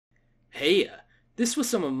Hey, this was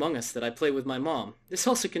some Among Us that I play with my mom. This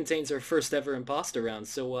also contains our first ever imposter round,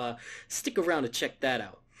 so stick around to check that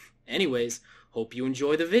out. Anyways, hope you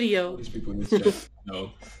enjoy the video. These people in this chat.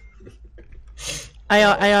 No.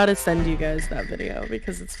 I ought to send you guys that video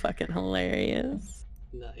because it's fucking hilarious.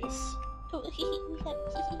 Nice.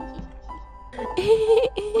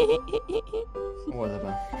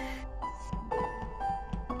 Whatever.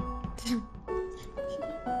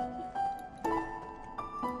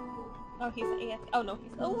 Oh, he's AF. Oh no,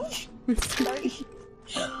 he's. Oh, sorry.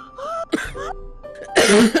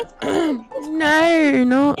 No,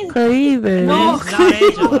 not Cleveland. No, It's not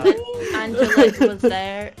Angela. Angela was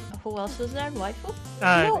there. Who else was there? Waifu?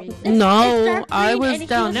 No, I was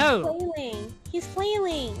down. No. He's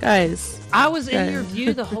flailing. Guys, I was in Okay. your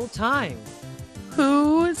view the whole time.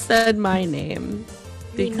 who said my name?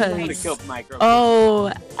 Because killed Micro.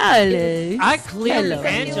 oh, Alex. I cleared Hello.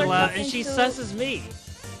 Angela and talking she to- susses me.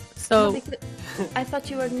 So I thought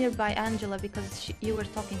you were nearby Angela because you were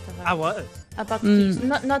talking to her. I was. About Mm.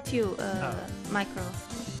 keys. Not you, Micro.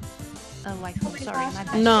 Waifu. Sorry, my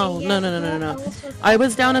bad. no. I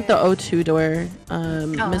was down at the O2 door.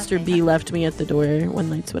 Mr. okay. B left me at the door when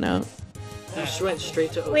lights went out. You just went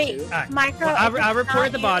straight to O2? Wait, Alright. Micro. Well, if I it's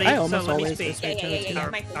reported the not body, I so almost let me always speak. go straight to you- Yeah.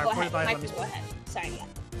 Or- Micro, or go reported ahead. the body, let me Micro, go speak. ahead. Sorry.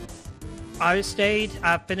 Yeah. I stayed.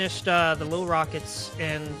 I finished the little rockets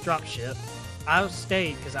and dropship. I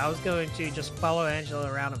stayed because I was going to just follow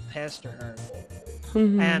Angela around and pester her.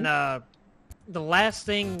 Mhm. And the last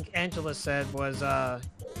thing Angela said was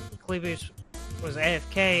Cleavage was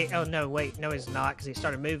AFK. Oh no, wait, no he's not because he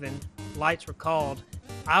started moving. Lights were called.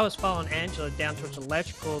 I was following Angela down towards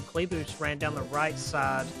electrical. Cleavage ran down the right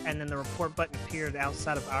side, and then the report button appeared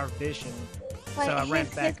outside of our vision. But So I ran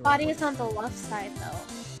his back. body is on the left side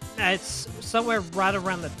though. It's somewhere right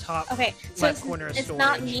around the top. Okay, so Left corner of it's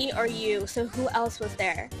not storage. me or you. So who else was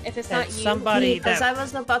there? If it's not It's you, somebody Because that. I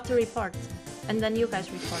was about to report. And then you guys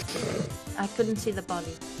reported. I couldn't see the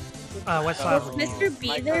body. What side? Was Mr.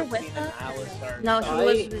 B there with us? No, he I-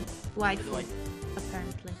 was with Waifu,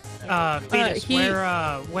 apparently. Fetus, he-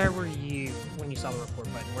 where were you when you saw the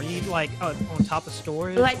report button? Were you like on top of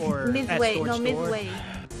storage Like or midway, at storage no, store?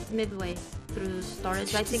 midway through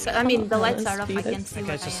storage. I think, I mean, the lights are off, I can see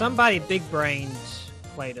Okay, what so I am. somebody big brained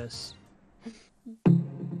played us.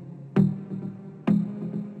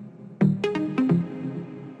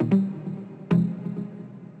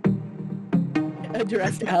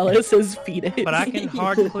 Addressed Alice as fetus. But I can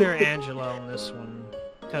hard clear Angela on this one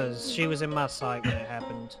because she was in my sight when it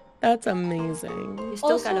happened. That's amazing. You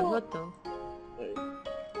still got a Also- vote though.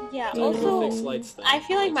 Yeah. Fix Also, lights then. I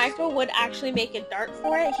feel like Lights. Micro would actually make a dart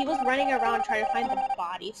for it. He was running around trying to find the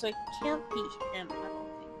body, so it can't be him.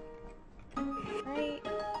 I don't think. Right?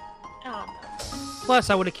 I don't know. Plus,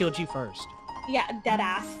 I would have killed you first. Yeah, dead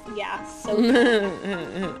ass. Yeah. So.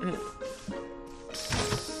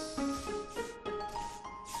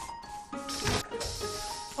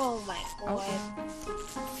 Oh my god.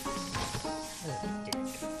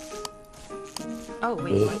 Oh,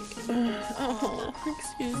 wait, what? Oh,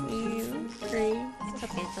 excuse me. Sorry. It's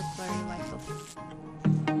okay, that's very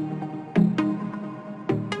Waifu.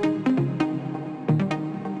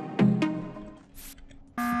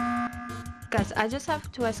 Guys, I just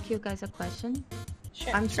have to ask you guys a question.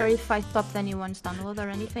 Sure. I'm sorry if I stopped anyone's download or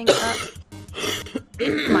anything.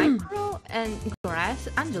 Did Micro and Grass,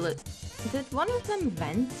 Angela, did one of them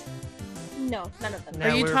vent? No, none of them. No,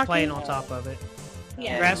 you we were talking- playing on top of it.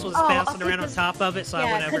 Yeah. Grass was Oh, bouncing okay, around on 'cause- top of it, so I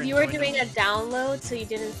Yeah, went over because and you were joined doing them. a download, so you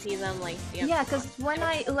didn't see them like. Yeah, because when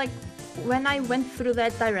I went through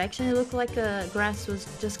that direction, it looked like Grass was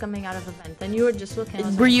just coming out of a vent, and you were just looking. I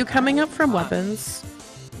was Were like, you coming up from weapons?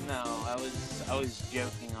 No, I was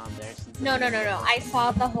joking on there. Since No. I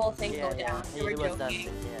saw the whole thing Yeah, go down. You were he was that joking.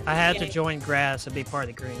 thing, I had to Yeah. join Grass and be part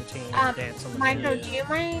of the green team and dance on the Micro, field. do you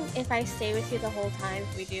mind if I stay with you the whole time?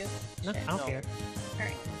 If we do. No, I don't care.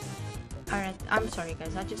 Alright, I'm sorry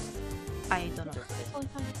guys, I don't know.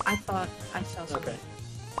 I thought I saw something. Okay.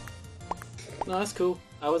 No, that's cool.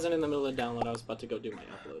 I wasn't in the middle of download. I was about to go do my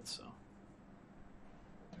upload, so.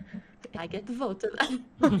 I get the vote. I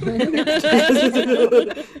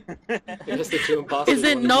guess the two imposters. Is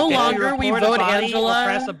it wanted no to- If you longer we report a vote body or Angela?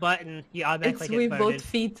 press a button, you automatically It's get we voted. vote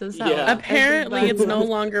fetus Yeah. out. Apparently, it's no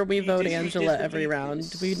longer we You vote just- you Angela just every repeat round.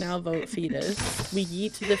 this. We now vote fetus. We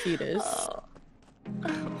yeet the fetus.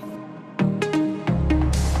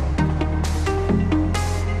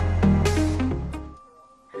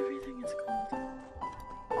 Everything is cold.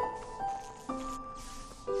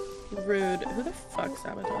 Rude. Who the fuck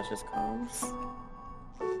sabotages comms?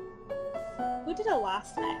 Who did it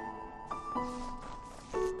last night?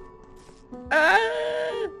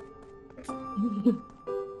 Ah!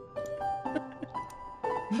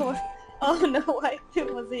 Oh no, why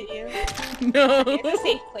was it you? No. It's a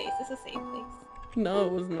safe place. It's a safe place. No,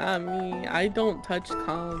 it was not me. I don't touch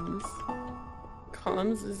comms.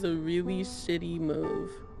 Comms is a really shitty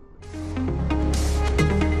move.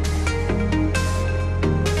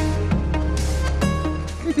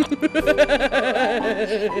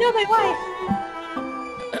 No, my wife!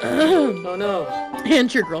 Oh no.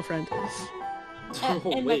 And your girlfriend. Oh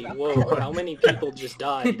and my wait, girlfriend. whoa, how many people just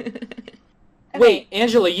died? Okay. Wait,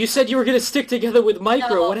 Angela, you said you were gonna stick together with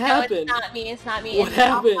Micro. No, what happened? No, it's not me. It's not me. What It's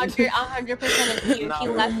happened? 100% it's you. He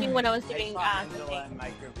left me when I was doing I saw the Angela thing. and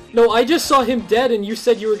Micro P. No, I just saw him dead and you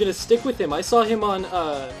said you were gonna stick with him. I saw him on,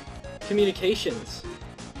 communications.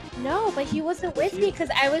 No, but he wasn't with me because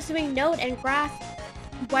I was doing note and grass.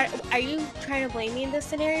 What are you trying to blame me in this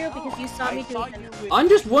scenario? Because you saw me doing you the with... I'm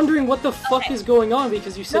just wondering what the fuck Okay. is going on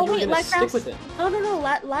because you said No, you were wait, gonna let stick Grass- with him. No.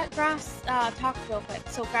 Let Grass talk real quick.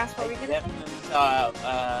 So Grass, what were you gonna? Definitely saw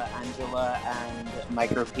Angela and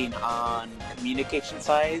Micropene on communication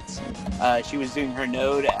sides. She was doing her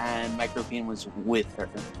node and Micropene was with her.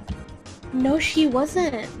 No, she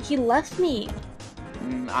wasn't. He left me.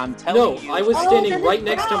 I'm telling No, you. I was Oh, standing then right it's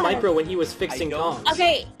next to Grass. Micro when he was fixing don't- comms.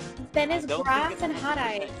 Okay, then I it's don't Grass think it's and Hot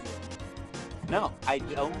 100% Eyes. No, I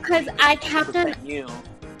don't. 'Cause think I it's kept on- 100% you.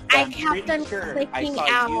 I I'm kept pretty on sure clicking I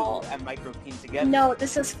saw out. you and Micropene together. No,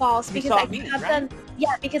 this is false You because saw I me, kept right? on. Yeah,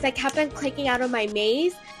 because I kept on clicking out of my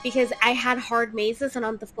maze because I had hard mazes and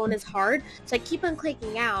on the phone is hard, so I keep on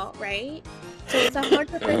clicking out, right? So it's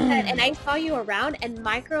 100%, and I saw you around, and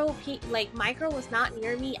Micro was not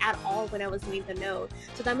near me at all when I was doing the node.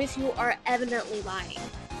 So that means you are evidently lying.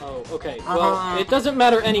 Oh, okay. Well, it doesn't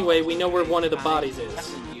matter anyway. We know where one of the bodies I'm is.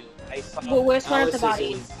 telling you, I saw Well, where's one of the Alice's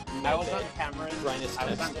bodies? is I was on Monday. cameras. Rhinus I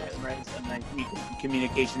was on Test. cameras, and then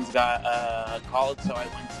communications got called, so I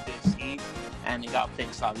went to see, and it got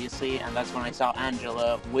fixed, obviously. And that's when I saw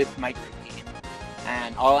Angela with Micropene.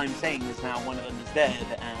 And all I'm saying is now one of them is dead,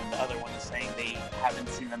 and the other one is saying they haven't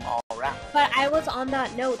seen them all around. But I was on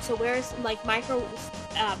that note, so where's Micro's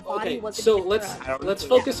body Okay, was so let's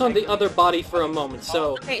focus on the other body for a moment.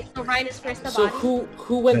 So Okay, so Ryan is first the so body.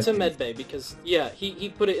 who went to medbay? Because yeah, he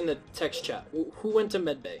put it in the text chat. Who went to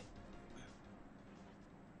medbay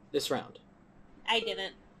this round? I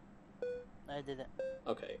didn't. I didn't.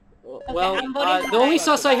 Okay. Okay, Well, I'm voting the only Hot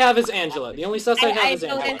Eyes. sus I have is Angela. The only sus I have is I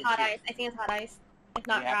voted Angela. Hot Eyes. I think it's Hot Eyes. If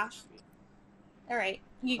not Yeah. Grass. Alright.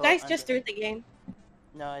 You Oh, guys I just did. threw the game.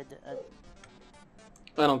 No, I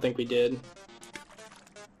I don't think we did.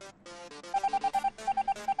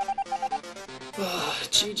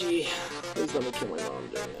 GG. Please let me kill my mom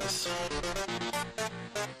doing this.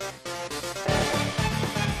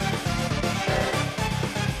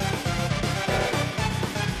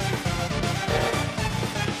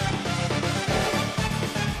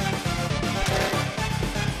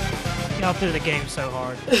 Y'all threw the game so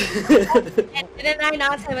hard. And didn't I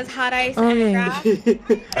not say it was Hot Eyes and Okay. Grass?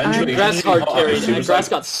 Angela, Grass you hard Hot carried, Eyes, she and was Grass like-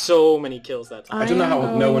 got so many kills that time. I don't know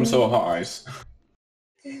how no one saw Hot Eyes.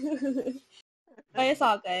 But it's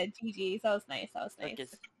all good. GG. That was nice. That was nice. Okay.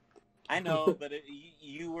 I know, but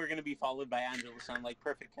you were gonna be followed by Angela, so I'm like,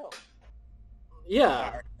 perfect kill. Yeah,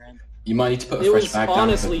 Alright, man. You might need to put a it fresh was bag down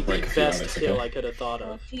honestly to the break a few best hours, kill okay? I could have thought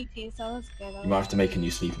Oh, of. GG. That was good. You might have to make a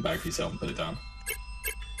new sleeping bag for yourself and put it down.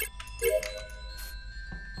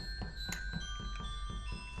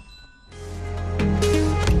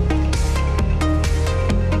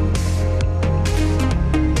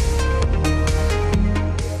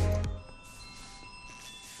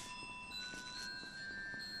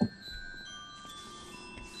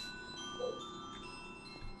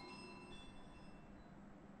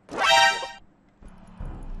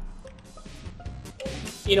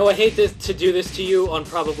 You know, I hate to do this to you on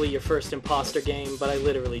probably your first imposter game, but I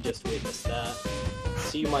literally just witnessed that.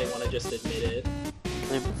 So you might want to just admit it.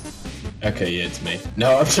 Okay, yeah, it's me.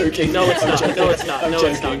 No, I'm joking. No, it's I'm not. joking. No, it's not. I'm No,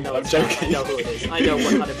 joking. it's not. No, I'm it's not. I joking. know who it is. I know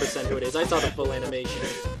 100% who it is. I saw the full animation.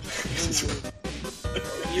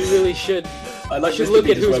 You really should. I like should this look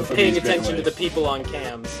to at be just who's went from paying these big attention to ways. the people on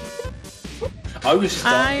cams. I was just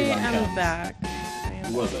I starting on am cams. back.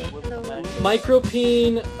 Who was it?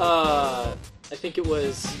 Micropene, I think it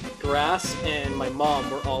was Grass and my mom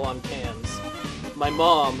were all on cams. My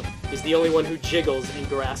mom is the only one who jiggles and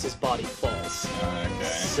Grass's body falls. Okay.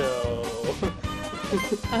 So...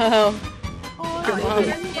 Oh.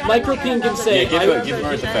 Micropene can say, Yeah, I, give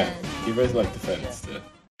her a defense. Give her like defense. To...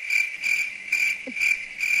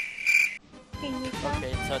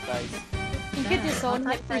 Okay, so guys. You could disown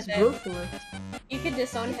him for this. You could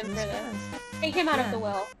disown him for this. Take him out of the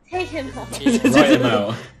will. Take him out. Write him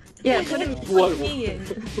out. Yeah, put a What- key in.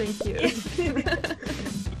 Thank you.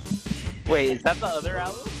 Wait, is that the other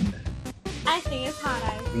Alice? I think it's Hot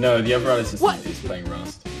Eyes. No, the other Alice What? is playing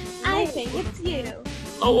Rust. I think it's you.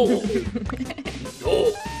 Oh!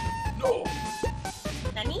 No! No!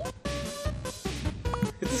 Nani?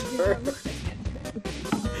 It's her.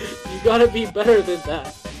 You gotta be better than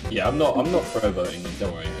that. Yeah, I'm not pro voting.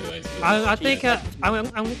 Don't worry. Anyways, I think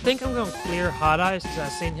I'm gonna clear Hot Eyes because I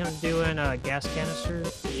seen him doing gas canister.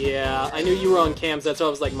 Yeah, I knew you were on cams, that's why I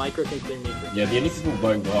was like, Micro can clear me. Yeah, the only people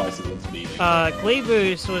voting for Ice was me.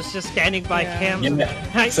 Cleavus was just standing by Yeah. cams.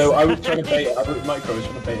 Yeah. So I was trying to bait. Micro was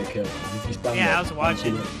trying to bait a kill. If you stand Yeah, there, I was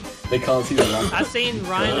watching. They can't see the lamp. I seen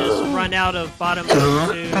Rhinus run out of bottom 2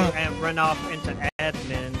 and run off into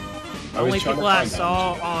admin. The I was only trying to people I find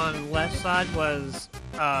saw that. on left side was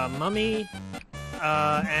Mummy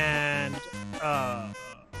and fuck.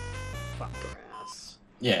 Grass.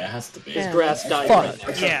 Yeah, it has to be. Yeah. Grass died Fuck. right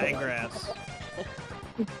now. Yeah, and grass.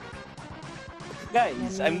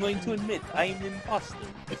 Guys, I'm going to admit, I'm an imposter.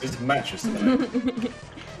 It is mattress died.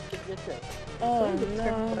 Oh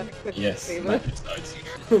no. Yes, mattress died.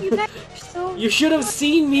 You guys are so... You should have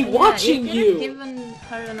seen me watching yeah, you! Given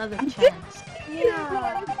her another chance.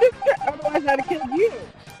 Yeah. Otherwise I'd have killed you.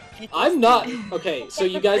 I'm not... Okay, so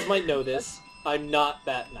you guys might know this. I'm not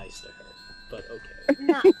that nice to her. But okay.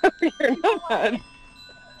 No. You're not.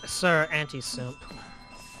 Sir, anti-simp.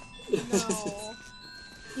 No.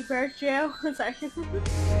 You burst Joe? I'm sorry.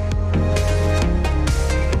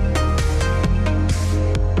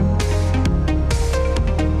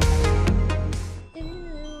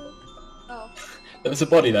 Oh. There was a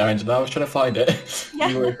body there, Angela. I was trying to find it. Yeah.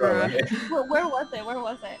 You were far away. Where was it? Where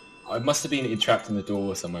was it? I must have been trapped in the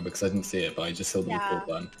door somewhere because I didn't see it, but I just saw the Yeah. report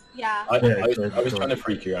button. Yeah. I was trying to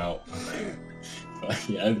freak you out. But,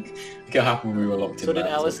 yeah, I think it happened when we were locked in. So did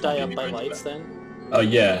that, Alice so die we up knew by Angela. lights then? Oh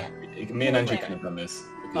yeah, me and Andrew could have done this.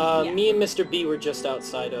 Yeah. Me and Mr. B were just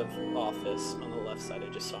outside of office on the left side. I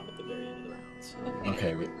just saw him at the very end of the rounds.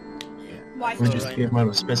 Okay. Why? We just came out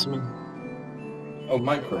of specimen. Oh,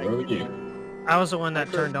 Micro, where were you? I was the one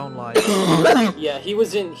that turned on lights. Yeah, he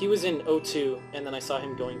was in O2, and then I saw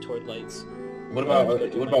him going toward lights. What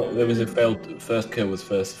about there was a failed first kill was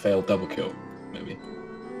first failed double kill maybe.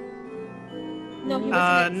 No, he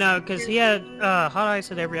was No, because he had Hot Eyes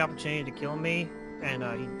had every opportunity to kill me, and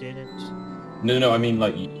he didn't. No, I mean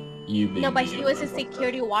like you being. No, but me he or was in whatever.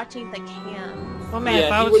 security watching the cam. Well, man,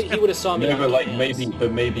 if I Yeah, was, he would have saw me. No, on but like cams. maybe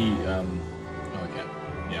oh okay,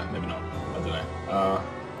 yeah, maybe not. I don't know.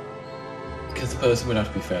 Because the person would have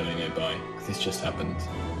to be fairly nearby. 'Cause this just happened.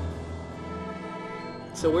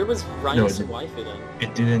 So where was No, Ryan's it- wife then?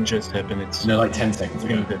 It didn't just happen, it's... No, like 10 seconds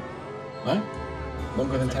ago. Yeah, What?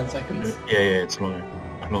 Longer than 10 seconds? it's longer.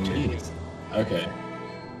 Longer. Jeez. Okay.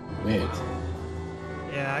 Weird.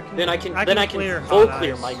 yeah, I can. Then I can clear full Hot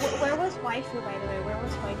clear Eyes. my. Where was waifu, by the way? Where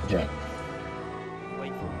was waifu? Yeah.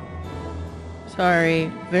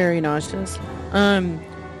 Sorry, very nauseous.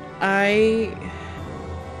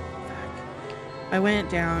 I went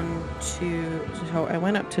down to, so I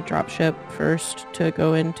went up to dropship first to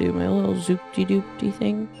go and do my little zoop-de-doop-de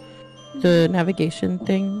thing, the navigation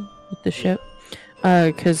thing with the ship,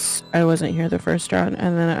 because I wasn't here the first round,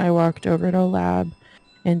 and then I walked over to lab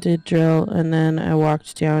and did drill, and then I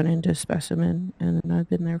walked down into specimen, and then I've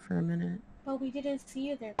been there for a minute. But we didn't see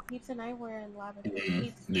you there. Peeps and I were in laboratory. Mhm.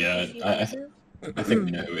 Peeps, Yeah, did you see I waifu? I think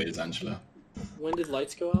we know who it is, Angela. When did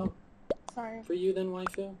lights go out Sorry. for you then,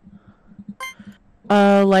 waifu?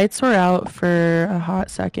 Lights were out for a hot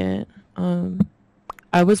second.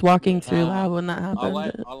 I was walking through lab when that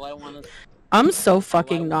happened. All I want to I'm so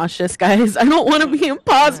fucking nauseous, guys. I don't want to be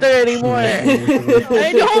imposter anymore.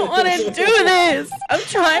 I don't want to do this. I'm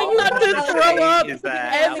trying not to throw up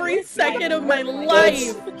every second of my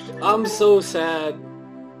life. I'm so sad.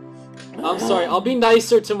 I'm sorry. I'll be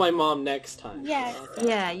nicer to my mom next time. Yes.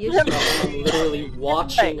 Yeah, you should. I'm literally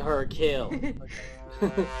watching her kill.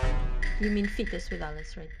 You mean fetus with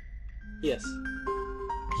Alice, right? Yes.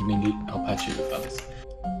 You mean I'll patch you with Alice?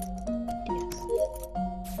 Yes.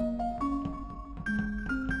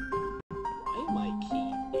 Why am I key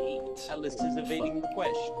 8? Alice is evading the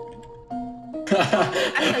question.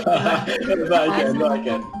 Not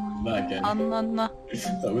again. Anna.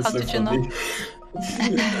 That was How so did you know? funny.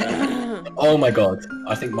 Oh my god,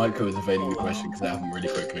 I think Micro is evading the question because that happened really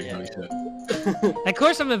quickly. Holy shit. Of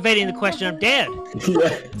course I'm evading the question, I'm dead! Yeah.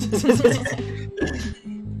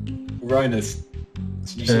 Rhinus.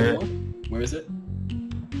 Did you see one? Where is it?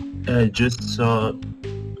 I just saw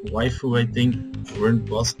waifu, I think, run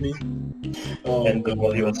past me, Oh, and the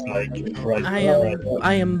body was like right.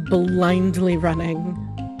 I am blindly running.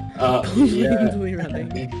 Blindly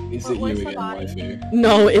running. Is it you Where's the again, body? waifu?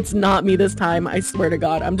 No, it's not me this time. I swear to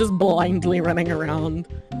God, I'm just blindly running around.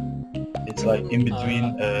 It's like in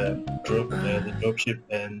between the dropship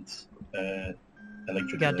and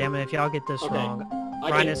electric. God damn it! If y'all get this Okay. wrong,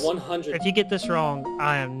 I can Rhinus, 100. if you get this wrong,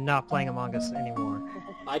 I am not playing Among Us anymore.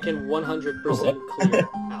 I can 100% clear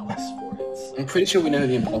Alice for it. So. I'm pretty sure we know who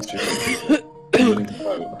the imposter is. I'm willing to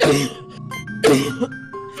vote.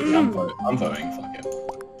 Yeah, I'm voting, fuck it.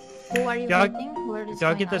 Who are you Y'all- voting? Where is If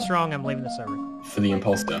y'all my get this house? wrong, I'm leaving the server. For the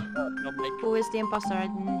imposter. Who is the imposter? I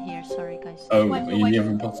didn't hear. Sorry, guys. Oh, What- are you what- the other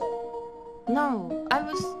imposter? No, I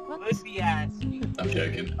was. What? Would be asking. I'm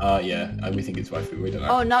joking. Yeah, we think it's waifu, we don't know.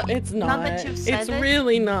 Oh, no, It's Now not. that you've said It's it-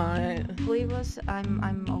 really not. Clevis,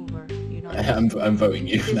 I'm over. You know. I'm voting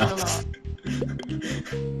you It is now. the law.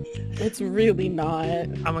 It's really not.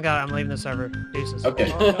 Oh my god, I'm leaving the server. Deuces.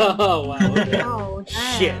 Okay. Oh, wow. Okay. Oh,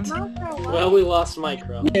 Shit. Well, we lost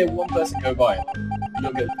Micro. Yeah, one person go by.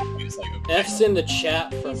 You'll get a second. F's in the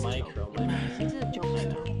chat for Micro. Man. He's a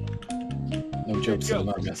jokester. No jokes in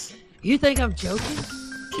Among Us. You think I'm joking?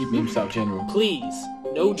 Keep memes out general. Please,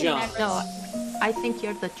 no jump. No, I think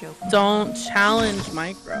you're the joke. Don't challenge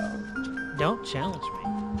Micro. Don't challenge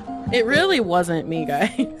me. It really wasn't me, guys.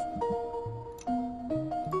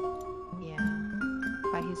 Yeah.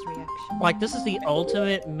 By his reaction. Like, this is the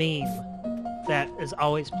ultimate meme that is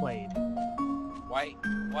always played. White.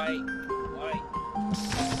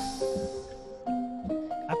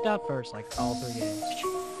 I've died first, like, all 3 games.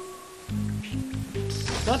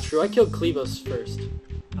 Not true. I killed Clevos first.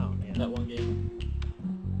 Oh, yeah. That one game.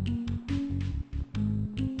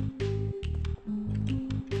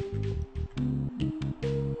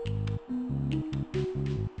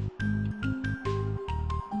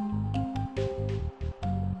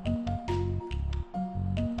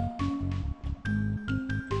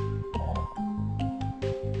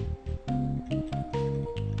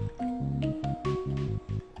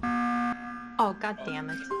 Oh, god damn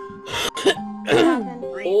it.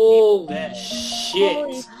 Holy Dead. shit.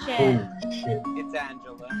 Holy shit. shit. It's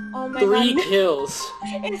Angela. Oh my 3 god. kills.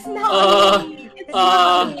 It's not me. It's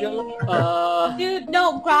not me. Dude. Dude,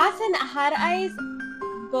 no, Grass and Hot Eyes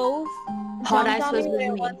both Hot jumped Eyes on was me with when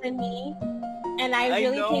it me. wasn't me. And I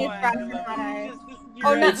really think it's Grass and Hot Eyes.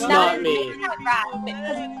 Oh, no, It's not me. It's not Grass.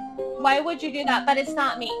 Because why would you do that? But it's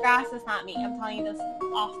not me. Grass is not me. I'm telling you this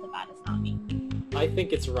off the bat. It's not me. I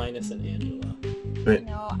think it's Rhinus and Angela. But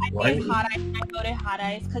No, I why? think it's Hot Eyes. I voted Hot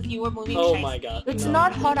Eyes because you were moving. Oh Tracy. my god. It's no.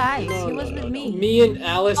 not Hot Eyes. No, he no, was no, with no. me. Me and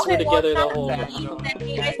Alice were Okay, well, together the it's whole not time.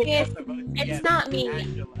 me. I think it's not me.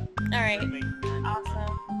 Alright.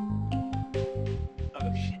 Awesome.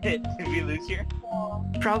 Oh shit, did we lose here?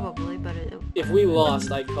 Probably, but it... If we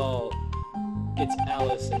lost, I'd call it's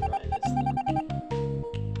Alice and Rhinus.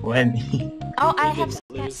 when? Oh, I We have... didn't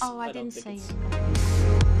lose. Oh, I I don't didn't think say it's- it.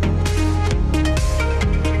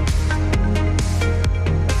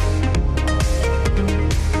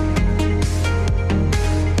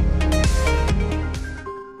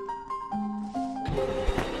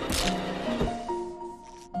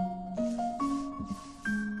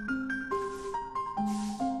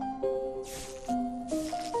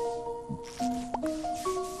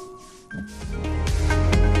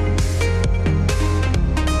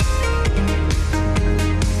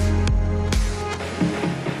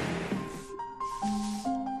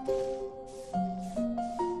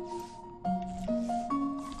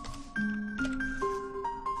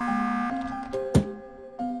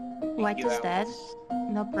 White you, is dead. Alice.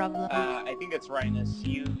 No problem. I think it's Rhinus.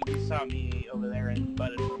 You saw me over there in the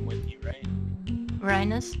button room with you, right?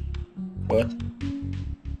 Rhinus, What?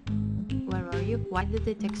 where were you? Why did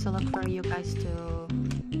it take so long for you guys to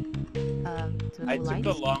I do took lights?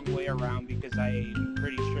 the long way around because I'm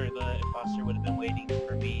pretty sure the imposter would have been waiting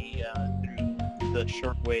for me through the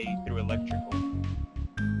short way through electrical.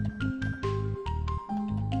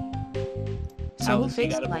 So who Alice, you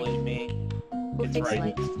fixed gotta light? blame me. Who It's fixed right.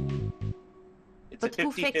 lights? It's But a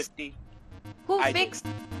who fixed- 50-50. Who I did. fixed?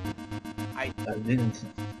 I didn't.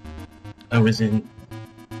 I was in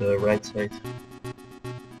the right side.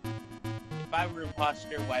 If I were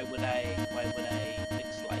imposter, why would I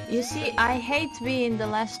fix lights? You see, I hate being the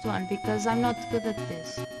last one because I'm not good at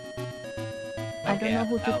this. I don't Okay, know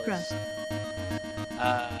who to Alice. trust.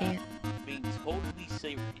 Yeah. Being totally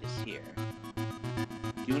serious here.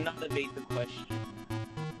 Do not evade the question.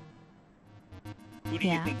 Who do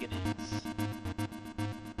Yeah. you think it is?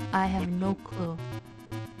 I have no clue.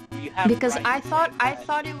 You have Because right I to thought say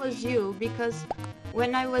that. it was you because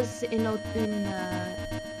when I was in Auto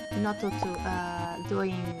 2,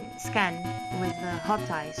 doing scan with the hot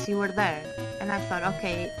eyes, you were there. And I thought,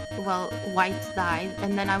 okay, well, White died.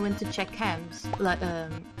 And then I went to check cams,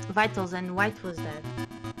 vitals, and White was dead.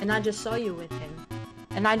 And I just saw you with him.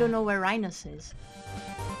 And I don't know where Rhinus is.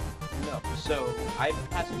 No, so I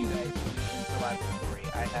passed you guys into the laboratory.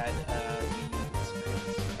 I had the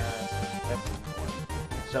experience before.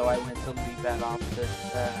 So I went to leave that off to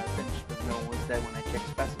finish because no one was dead when I checked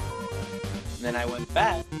specimen. And then I went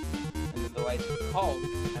back, and then the lights were called.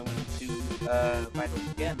 I went to vitals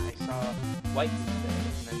again. I saw White was there,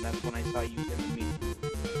 and then that's when I saw you in the meeting.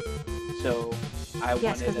 So I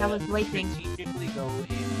wanted to strategically go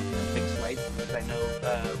in fix lights because I know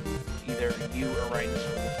either you or Ryan were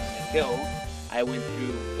looking to kill. I went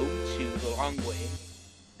through O2 the long way,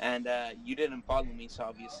 and you didn't follow me, so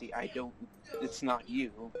obviously it's not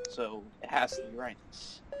you, so it has to be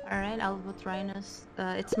Rhinus. Alright, I'll vote Rhinus.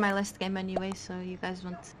 It's my last game anyway, so you guys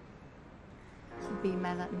won't be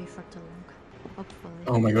mad at me for too long. Hopefully.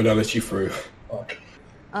 Oh my god, I let you through. Fuck.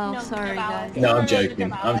 Oh, no, sorry guys. No, I'm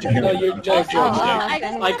joking. I'm joking. No, you're joking.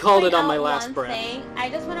 I called it on my last breath. I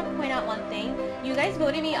just want to point out one thing. You guys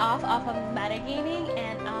voted me off of metagaming,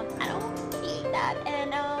 and I don't see that,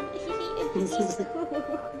 and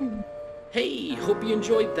Hey, hope you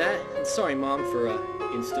enjoyed that. And sorry, Mom, for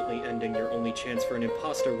instantly ending your only chance for an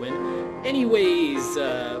imposter win. Anyways,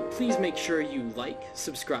 please make sure you like,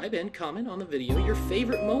 subscribe, and comment on the video your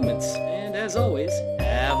favorite moments. And as always,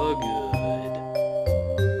 have a good